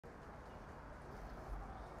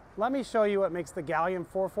Let me show you what makes the Galeon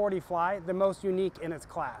 440 Fly the most unique in its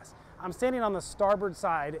class. I'm standing on the starboard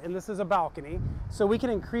side, and this is a balcony, so we can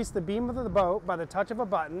increase the beam of the boat by the touch of a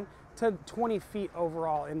button to 20 feet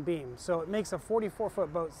overall in beam. So it makes a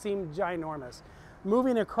 44-foot boat seem ginormous.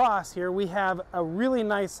 Moving across here, we have a really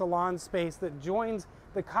nice salon space that joins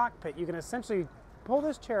the cockpit. You can essentially pull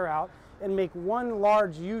this chair out and make one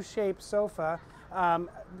large U-shaped sofa, kind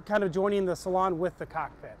of joining the salon with the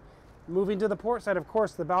cockpit. Moving to the port side, of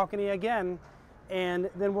course, the balcony again, and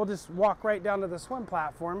then we'll just walk right down to the swim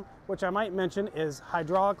platform, which I might mention is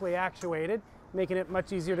hydraulically actuated, making it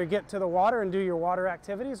much easier to get to the water and do your water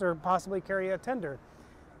activities or possibly carry a tender.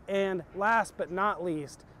 And last but not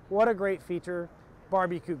least, what a great feature,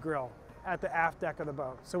 barbecue grill at the aft deck of the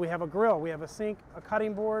boat. So we have a grill, we have a sink, a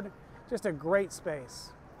cutting board, just a great space.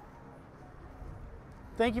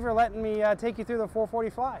 Thank you for letting me take you through the 440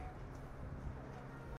 Fly.